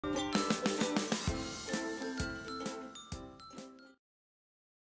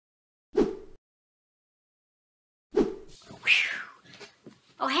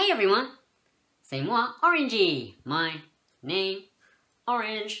Oh hey everyone, c'est moi, ORANGEE. My name,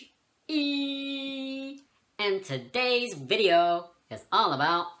 Orange E. And today's video is all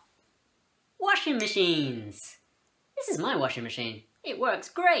about washing machines. This is my washing machine. It works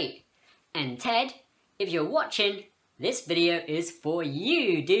great. And Ted, if you're watching, this video is for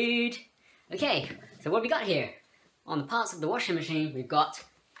you, dude. Okay, so what we got here? On the parts of the washing machine, we've got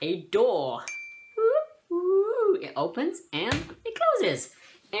a door. It opens and it closes.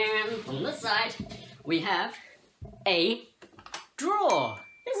 And on this side, we have a drawer.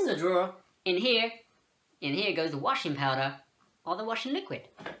 This is a drawer. In here goes the washing powder or the washing liquid.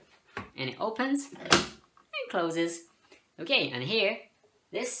 And it opens and closes. Okay, and here,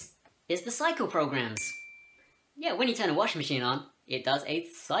 this is the cycle programs. Yeah, when you turn a washing machine on, it does a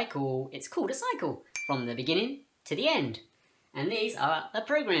cycle. It's called a cycle, from the beginning to the end. And these are the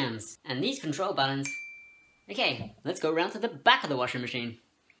programs. And these control buttons. Okay, let's go around to the back of the washing machine.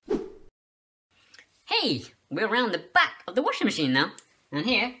 Hey, we're around the back of the washing machine now. And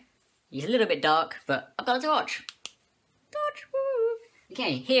here, it's a little bit dark, but I've got a torch. Torch, woo!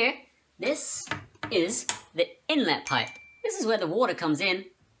 Okay, here, this is the inlet pipe. This is where the water comes in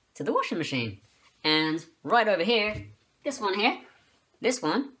to the washing machine. And right over here, this one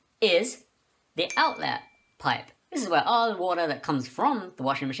is the outlet pipe. This is where all the water that comes from the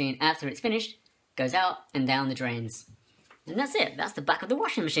washing machine after it's finished goes out and down the drains. And that's it, that's the back of the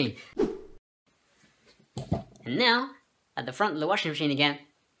washing machine. And now, at the front of the washing machine again,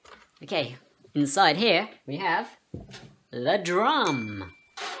 okay, inside here we have the drum.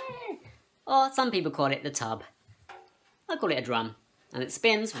 Or some people call it the tub. I call it a drum. And it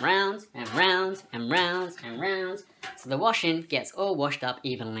spins round and round and round and round, so the washing gets all washed up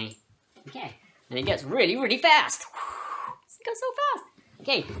evenly. Okay, and it gets really, really fast. It goes so fast.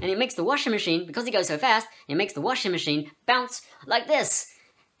 Okay, and it makes the washing machine, because it goes so fast, it makes the washing machine bounce like this.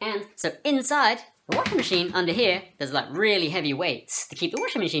 And so inside the washing machine, under here, there's like really heavy weights to keep the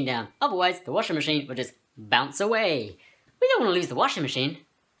washing machine down. Otherwise, the washing machine will just bounce away. We don't want to lose the washing machine.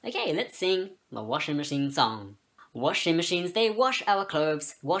 Okay, let's sing the washing machine song. Washing machines, they wash our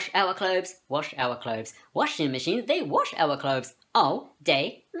clothes, wash our clothes, wash our clothes. Washing machines, they wash our clothes all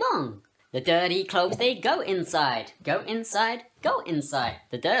day long. The dirty clothes, they go inside, go inside, go inside.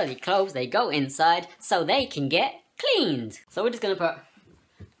 The dirty clothes, they go inside so they can get cleaned. So we're just gonna put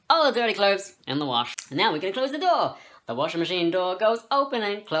all the dirty clothes in the wash. And now we're gonna close the door. The washing machine door goes open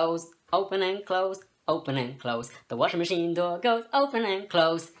and close, open and close, open and close. The washing machine door goes open and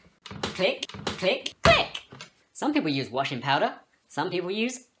close. Click, click, click. Some people use washing powder, some people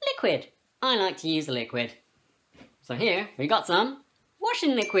use liquid. I like to use the liquid. So here, we got some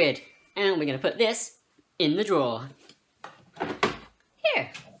washing liquid. And we're going to put this in the drawer. Here,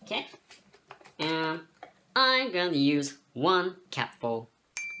 okay. And I'm going to use one capful.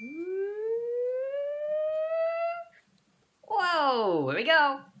 Whoa, here we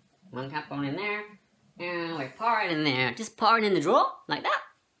go. One capful in there. And we pour it in there. Just pour it in the drawer, like that.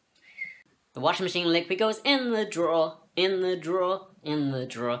 The washing machine liquid goes in the drawer, in the drawer, in the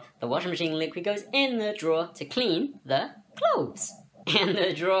drawer. The washing machine liquid goes in the drawer to clean the clothes. And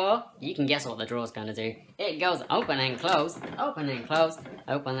the drawer, you can guess what the drawer's gonna do. It goes open and close, open and close,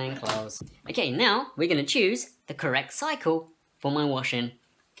 open and close. Okay, now we're gonna choose the correct cycle for my washing.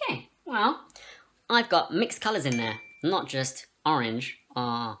 Okay, well, I've got mixed colours in there, not just orange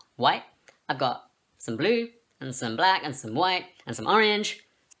or white. I've got some blue, and some black, and some white, and some orange.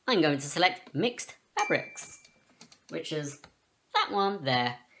 I'm going to select mixed fabrics, which is that one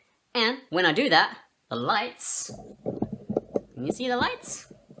there. And when I do that, the lights, can you see the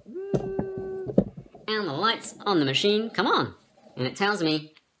lights? And the lights on the machine come on. And it tells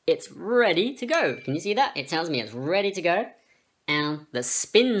me it's ready to go. Can you see that? It tells me it's ready to go. And the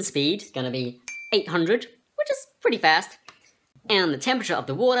spin speed is going to be 800, which is pretty fast. And the temperature of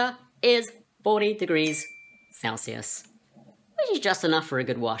the water is 40 degrees Celsius, which is just enough for a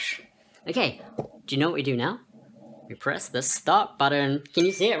good wash. Okay, do you know what we do now? We press the start button. Can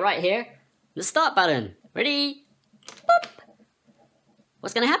you see it right here? The start button. Ready? Boop.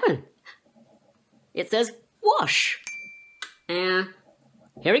 What's gonna happen? It says wash. And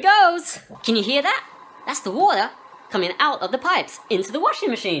here it goes. Can you hear that? That's the water coming out of the pipes into the washing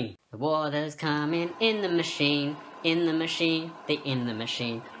machine. The water's coming in the machine, in the machine, in the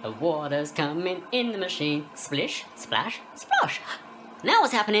machine. The water's coming in the machine. Splish, splash, splosh. Now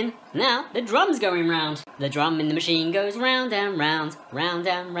what's happening? Now the drum's going round. The drum in the machine goes round and round, round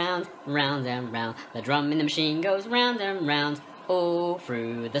and round, round and round. The drum in the machine goes round and round, all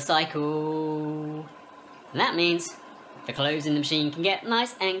through the cycle. And that means the clothes in the machine can get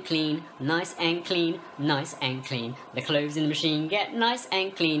nice and clean, nice and clean, nice and clean. The clothes in the machine get nice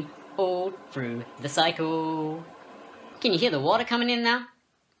and clean all through the cycle. Can you hear the water coming in now?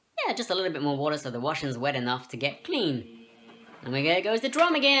 Yeah, just a little bit more water so the washing's wet enough to get clean. And there goes the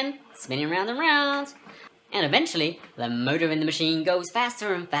drum again, spinning round and round. And eventually, the motor in the machine goes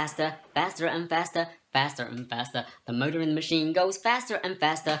faster and faster, faster and faster, faster and faster. The motor in the machine goes faster and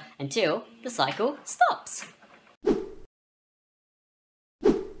faster until the cycle stops.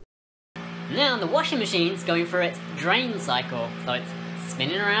 Now the washing machine's going through its drain cycle. So it's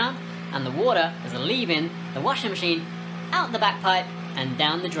spinning around and the water is leaving the washing machine out the back pipe and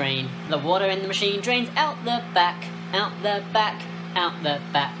down the drain. The water in the machine drains out the back, out the back, out the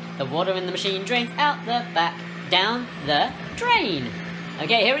back. The water in the machine drains out the back, down the drain.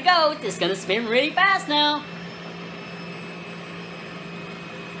 Okay, here it goes. It's gonna spin really fast now.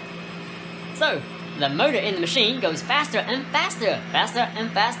 So, the motor in the machine goes faster and faster, faster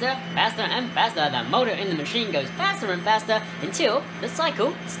and faster, faster and faster. The motor in the machine goes faster and faster until the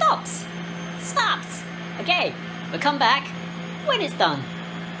cycle stops. Stops. Okay, we'll come back when it's done.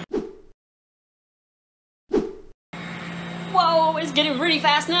 Whoa, it's getting really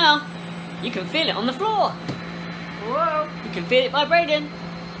fast now. You can feel it on the floor. Whoa, you can feel it vibrating.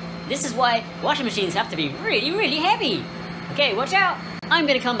 This is why washing machines have to be really, really heavy. Okay, watch out. I'm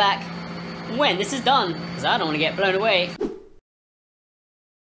gonna come back when this is done, because I don't want to get blown away.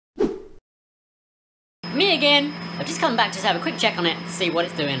 Me again. I've just come back to have a quick check on it to see what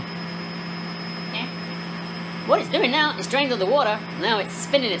it's doing. What it's doing now is drained all the water. Now it's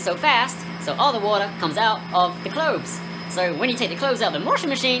spinning it so fast, so all the water comes out of the clothes. So when you take the clothes out of the washing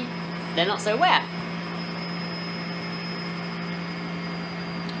machine, they're not so wet.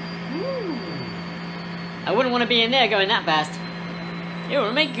 I wouldn't want to be in there going that fast. It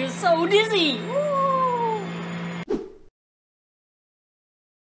will make you so dizzy. Woo!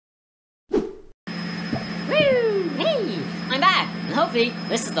 Hey, I'm back, and hopefully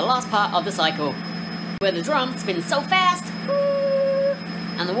this is the last part of the cycle, where the drum spins so fast,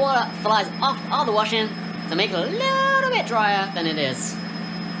 and the water flies off all the washing to make it a little bit drier than it is.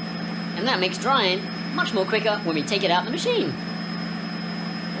 And that makes drying much more quicker when we take it out of the machine.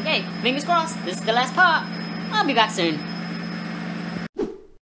 Okay, fingers crossed, this is the last part. I'll be back soon.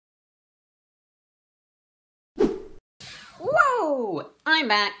 Whoa! I'm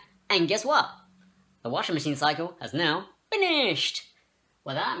back, and guess what? The washing machine cycle has now finished.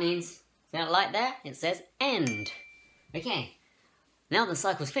 Well, that means, see that light there? It says end. Okay, now the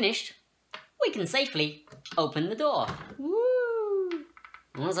cycle's finished, we can safely open the door. Woo!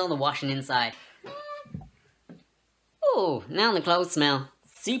 What's all the washing inside? Oh, now the clothes smell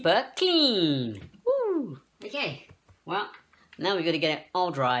super clean. Woo! Okay, well, now we've got to get it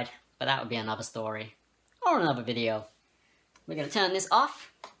all dried, but that would be another story or another video. We're going to turn this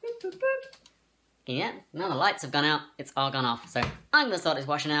off. Yeah, now the lights have gone out, it's all gone off. So I'm going to start this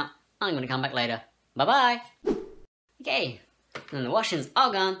washing out. I'm going to come back later. Bye-bye. Okay, and the washing's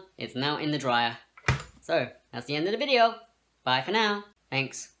all gone. It's now in the dryer. So that's the end of the video. Bye for now.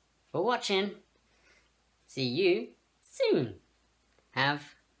 Thanks for watching. See you soon. Have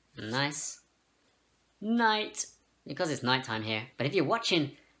a nice night. Because it's nighttime here. But if you're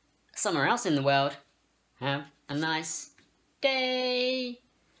watching somewhere else in the world, have a nice day.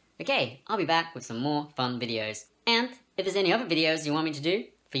 Okay, I'll be back with some more fun videos. And if there's any other videos you want me to do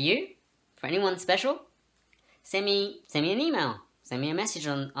for you, for anyone special, send me an email. Send me a message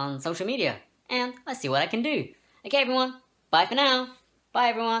on social media. And I'll see what I can do. Okay, everyone. Bye for now. Bye,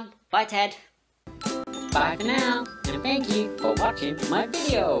 everyone. Bye, Ted. Bye for now. And thank you for watching my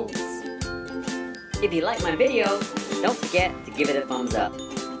videos. If you like my videos, don't forget to give it a thumbs up.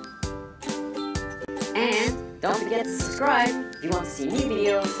 And don't forget to subscribe if you want to see new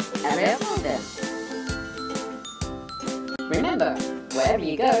videos as I upload them. Remember, wherever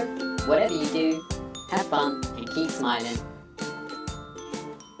you go, whatever you do, have fun and keep smiling.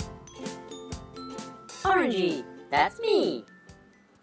 Orangee, that's me!